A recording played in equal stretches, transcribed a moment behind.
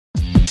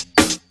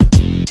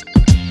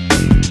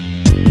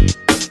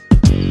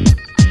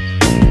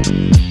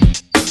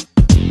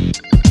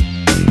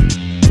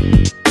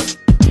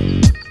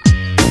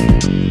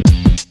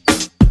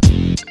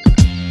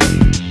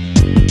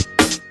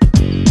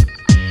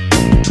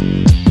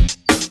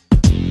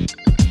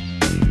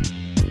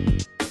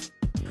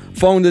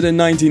Founded in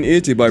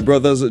 1980 by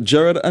brothers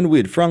Gerard and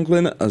Wade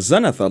Franklin,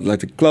 Zenith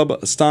Athletic Club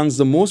stands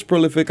the most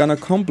prolific and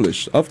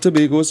accomplished of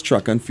Tobago's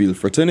track and field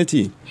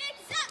fraternity.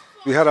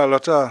 We had a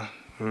lot of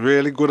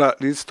really good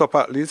athletes, top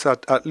athletes.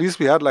 At least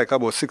we had like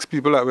about 6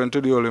 people that went to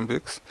the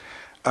Olympics.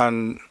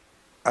 And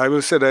I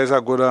will say there is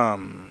a good,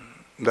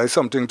 there is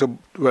something to,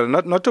 well,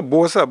 not to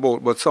boast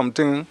about, but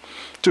something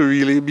to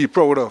really be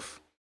proud of.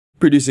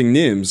 Producing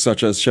names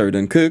such as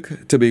Sheridan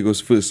Kirk, Tobago's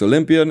first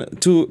Olympian,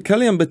 to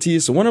Kellyanne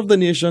Batiste, one of the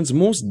nation's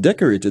most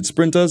decorated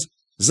sprinters,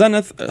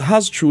 Zenith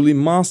has truly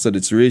mastered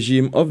its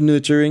regime of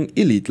nurturing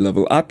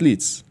elite-level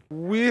athletes.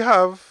 We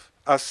have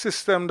a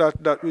system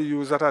that we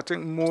use that I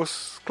think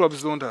most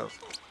clubs don't have.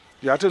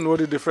 You have to know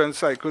the different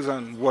cycles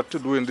and what to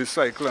do in this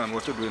cycle and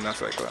what to do in that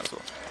cycle and so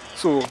on.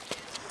 So,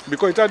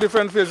 because it has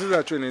different phases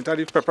of training, it has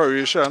the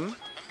preparation,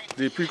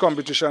 the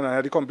pre-competition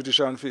and the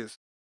competition phase.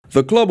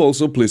 The club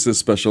also places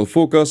special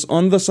focus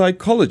on the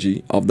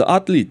psychology of the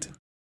athlete.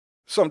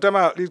 Sometimes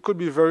an athlete could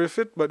be very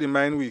fit, but the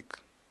mind weak.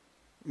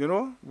 You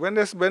know, when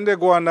they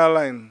go on that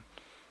line,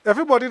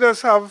 everybody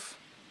does have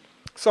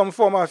some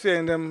form of fear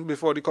in them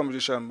before the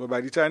competition, but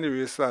by the time the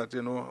race starts,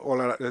 you know, all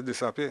of that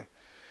disappear.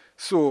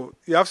 So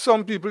you have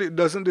some people, it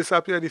doesn't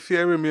disappear, the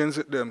fear remains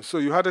with them. So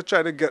you have to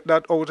try to get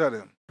that out of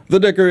them. The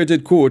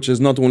decorated coach is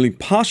not only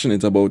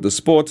passionate about the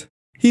sport,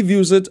 he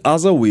views it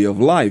as a way of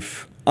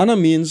life and a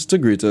means to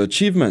greater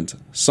achievement,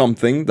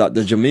 something that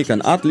the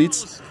Jamaican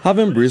athletes have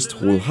embraced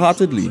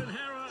wholeheartedly.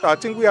 I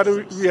think we had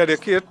to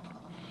re-educate,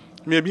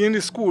 maybe in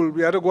the school,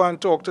 we had to go and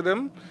talk to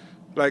them,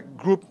 like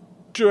group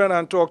children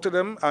and talk to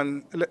them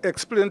and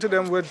explain to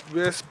them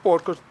where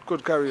sport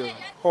could carry you,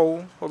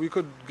 how we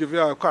could give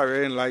you a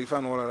career in life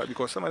and all of that,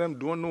 because some of them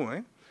don't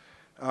know,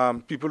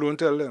 people don't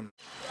tell them.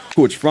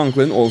 Coach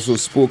Franklin also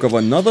spoke of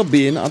another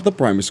bane at the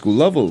primary school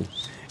level.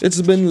 It's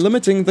been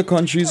limiting the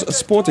country's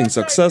sporting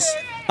success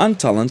and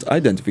talent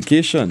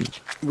identification.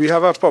 We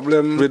have a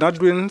problem. We're not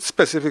doing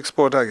specific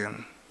sport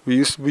again. We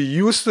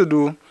used to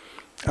do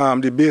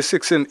the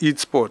basics in each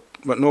sport,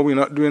 but no, we're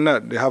not doing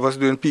that. They have us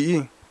doing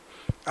PE.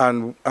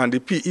 And the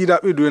PE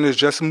that we're doing is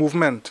just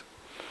movement.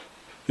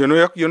 You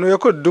know, you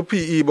could do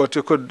PE, but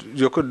you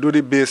could do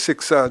the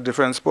basics of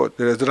different sport.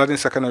 There's that in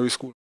secondary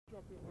school.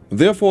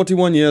 Their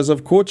 41 years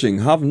of coaching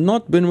have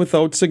not been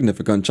without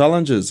significant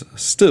challenges.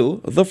 Still,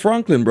 the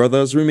Franklin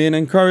brothers remain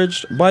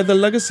encouraged by the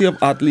legacy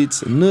of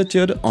athletes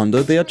nurtured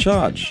under their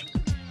charge.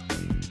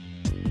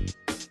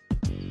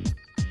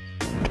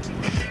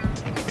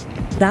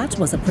 That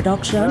was a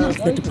production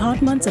of the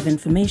Department of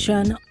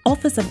Information,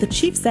 Office of the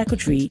Chief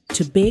Secretary,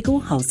 Tobago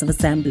House of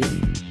Assembly.